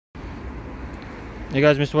Hey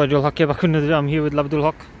guys, MrWaheedulHaque back in the video. I'm here with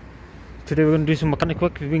MrWaheedulHaque. Today we're going to do some mechanic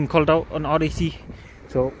work. We've been called out on RAC,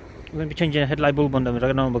 so we're going to be changing a headlight bulb on the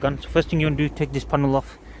Renault Megane. So first thing you want to do, take this panel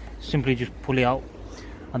off. Simply just pull it out,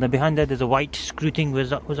 and then behind there there's a white screw thing.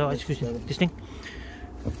 Where's that white screw thing? This thing,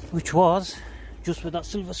 which was just where that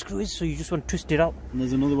silver screw is. So you just want to twist it out. And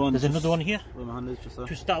there's another one. There's another one here. Where my hand is just there.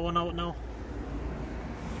 Twist that one out now.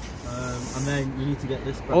 And then you need to get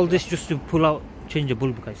this. All this just to pull out, change the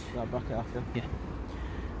bulb, guys. That bracket after. Yeah.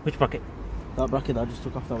 Which bracket? That bracket that I just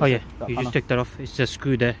took off. That oh yeah, panel. you just take that off. It's a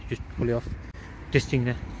screw there, just pull it off. This thing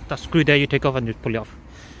there, that screw there you take off and just pull it off.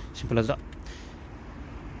 Simple as that.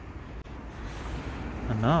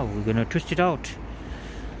 And now we're gonna twist it out.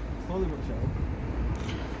 Slowly but surely.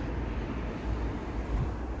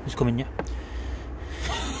 It's coming, yeah.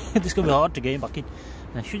 This is gonna be hard to get back in.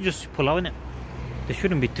 I should just pull out in it. There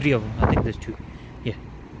shouldn't be 3 of them. I think there's 2. Yeah.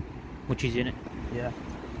 Much easier, innit? Yeah.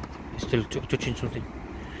 It's still touching something.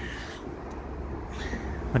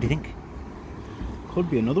 What do you think? Could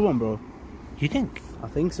be another one, bro. You think? I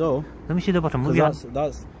think so. Let me see the bottom. Move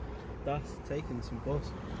That's taking some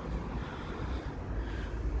force.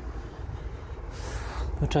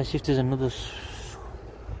 I'll try to see if there's another.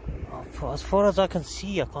 As far as I can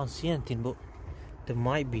see, I can't see anything, but there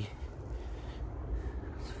might be.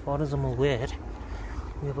 As far as I'm aware,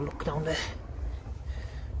 we have a look down there.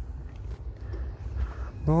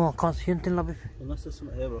 No, I can't see anything, Labib. Unless there's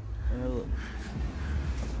something here, bro. Look.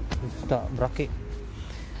 It's that bracket.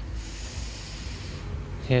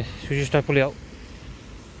 Yeah, so we just try to pull it out.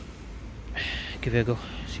 Give it a go,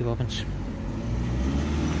 see what happens.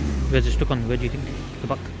 Where's it stuck on? Where do you think? The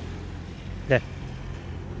back? There.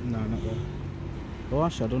 No, not there. Oh,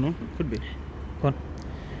 actually, I don't know. Could be. Go on.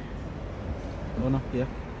 Oh no, yeah.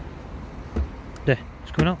 There,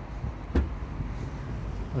 it's coming out.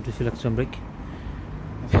 Or do you feel like it's on break?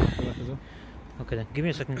 Okay then, give me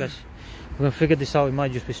a second, guys. We're gonna figure this out. It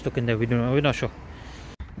might just be stuck in there. We're not sure.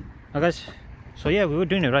 Now, guys. So yeah, we were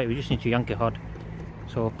doing it right. We just need to yank it hard.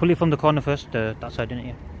 So pull it from the corner first. That side, innit?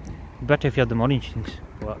 Yeah. Better if you have the orange things.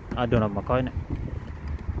 But I don't have my car in it.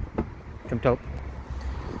 Jumped out.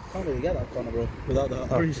 Can't really get that corner, bro, without the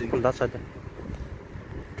orange. Pull that side then.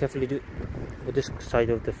 Carefully do it. But this side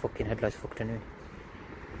of the fucking headlight's fucked anyway.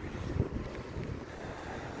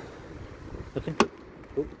 Looking?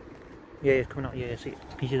 Oh. Yeah, it's coming out. Yeah, see it.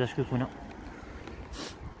 Can you see that screw coming out?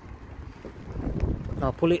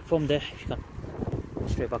 Now pull it from there if you can.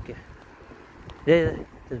 Straight back here. There,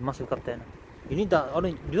 there's a massive gap there now. You need that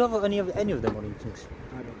orange. Do you have any of them orange things?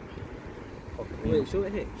 I don't know. Wait, show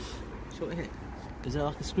it here. Show it here. Is there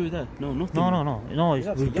like a screw there? No, nothing. No.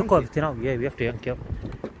 We took everything out. Yeah, we have to yank it out.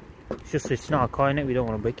 It's just it's not a car in it. We don't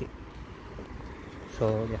want to break it.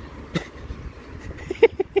 So yeah.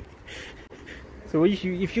 So if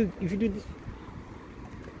you do this.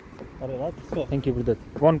 Alright, so thank you for that.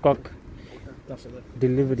 1 cock. That's it.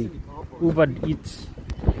 Delivery. Uber Eats.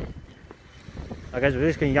 Guys, we're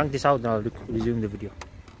just going to yank this out and I'll resume the video.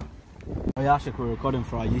 Oh yeah, actually we're recording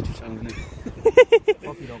for our YouTube channel, innit?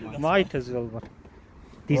 Hope you don't mind. Might as well, man.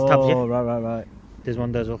 These tabs, yeah? Oh, right. There's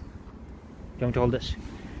one there as well. Do you want to hold this?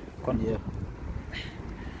 Go on. Yeah.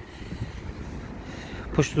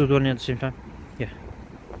 Push through the one at the same time. Yeah.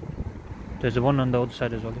 There's the one on the other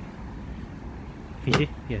side as well. Can you see?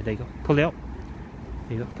 Yeah, there you go. Pull it out.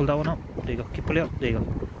 There you go. Pull that one out. There you go. Keep pulling it out. There you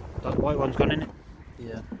go. That white one's gone in it.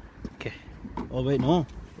 Yeah. Okay. Oh wait, no.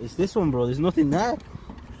 It's this one, bro. There's nothing there.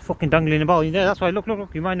 It's fucking dangling about in there. That's why. Look.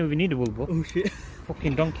 You might not even need a bulb, bro. Oh shit.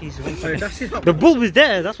 Fucking donkeys. The bulb is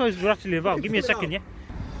there. That's what it's actually about. Give me a second, yeah.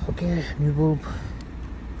 Okay, new bulb.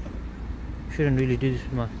 Shouldn't really do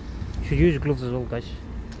this, man. Should use gloves as well, guys.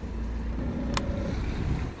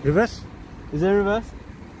 Reverse? Is there reverse?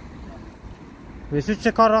 We switch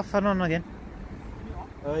the car off and on again.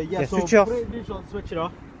 Yeah, so switch it off. put it in neutral, switch it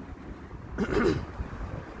off.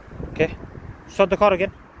 Okay. Start the car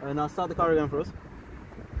again. And now start the car again for us.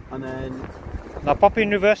 And then. Now pop it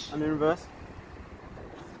in reverse. And then reverse.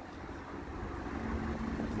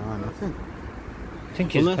 No, nothing. I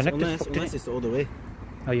think it's connected. Unless it's the other way.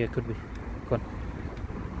 Oh yeah, could be. Go on.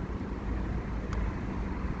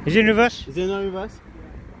 Is it in reverse? Is it not reverse?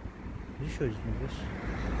 Are you sure it's in reverse?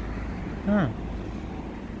 Huh.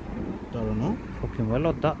 I don't know. Fucking well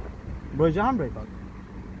odd that. Bro, is your handbrake on?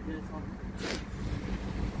 Yeah, it's on.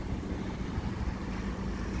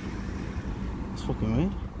 It's fucking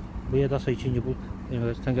weird. But yeah, that's how you change your bulb.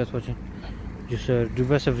 Anyways, thank you guys for watching. Just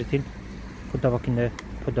reverse everything. Put that back in there.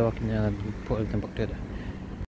 Put that back in there and put everything back together.